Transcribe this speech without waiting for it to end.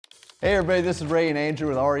Hey everybody, this is Ray and Andrew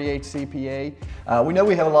with REH CPA. We know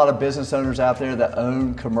we have a lot of business owners out there that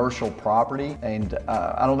own commercial property, and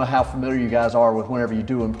I don't know how familiar you guys are with whenever you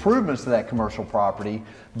do improvements to that commercial property,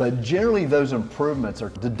 but generally those improvements are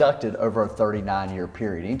deducted over a 39-year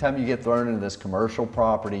period. Anytime you get thrown into this commercial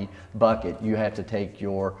property bucket, you have to take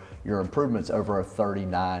your improvements over a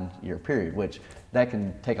 39-year period, which that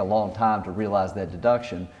can take a long time to realize that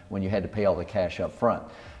deduction when you had to pay all the cash up front.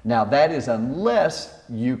 Now that is unless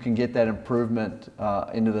you can get that improvement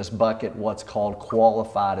into this bucket, what's called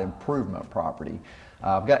qualified improvement property.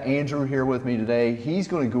 I've got Andrew here with me today. He's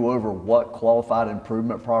going to go over what qualified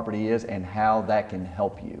improvement property is and how that can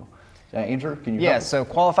help you. Andrew, can you help? Yeah, so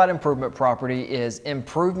qualified improvement property is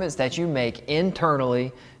improvements that you make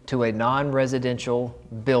internally to a non-residential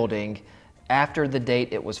building after the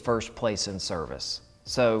date it was first placed in service.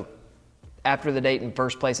 So after the date and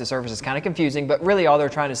first place of service is kind of confusing, but really all they're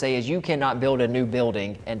trying to say is you cannot build a new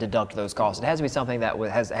building and deduct those costs. It has to be something that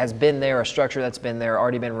has been there, a structure that's been there,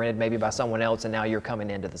 already been rented maybe by someone else, and now you're coming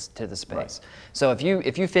into the space. Right. So if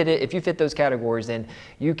you fit those categories, then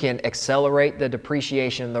you can accelerate the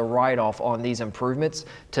depreciation, the write-off on these improvements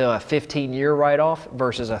to a 15-year write-off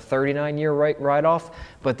versus a 39-year write-off.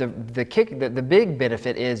 But the big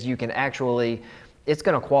benefit is you can actually, it's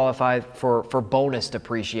going to qualify for bonus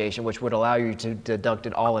depreciation, which would allow you to deduct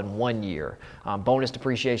it all in 1 year. Bonus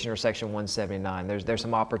depreciation or Section 179. There's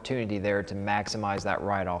some opportunity there to maximize that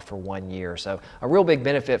write-off for 1 year. So a real big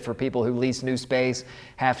benefit for people who lease new space,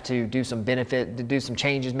 have to do some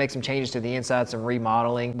changes, make some changes to the inside, some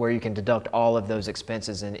remodeling, where you can deduct all of those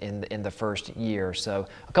expenses in the first year. So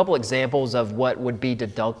a couple examples of what would be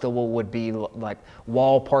deductible would be like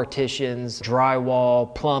wall partitions,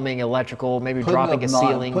 drywall, plumbing, electrical, maybe dropping a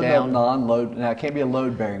ceiling down. Non-load. Now it can't be a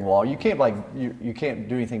load-bearing wall. You can't you can't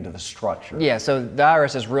do anything to the structure. Yeah, so the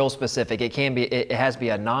IRS is real specific. It has to be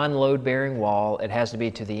a non-load-bearing wall. It has to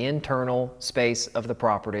be to the internal space of the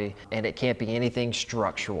property, and it can't be anything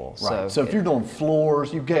structural. Right. So if you're doing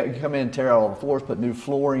floors, you come in, tear out all the floors, put new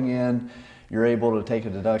flooring in. You're able to take a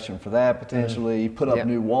deduction for that potentially. Put up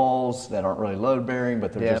new walls that aren't really load bearing,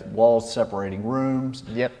 but they're just walls separating rooms.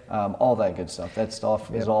 All that good stuff. That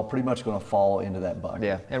stuff is all pretty much going to fall into that bucket.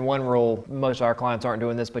 Yeah, and one rule, most of our clients aren't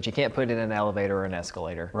doing this, but you can't put it in an elevator or an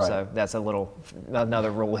escalator. Right. So that's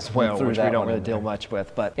another rule as well, which we don't really deal much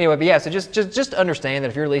with. But anyway, yeah, so just understand that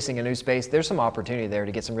if you're leasing a new space, there's some opportunity there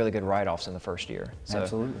to get some really good write-offs in the first year. So,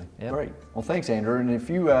 absolutely. Great. Well, thanks, Andrew. And if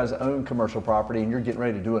you guys own commercial property and you're getting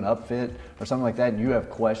ready to do an upfit or something like that, and you have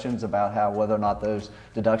questions about whether or not those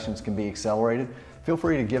deductions can be accelerated, feel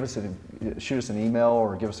free to shoot us an email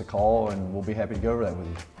or give us a call, and we'll be happy to go over that with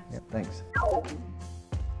you. Thanks.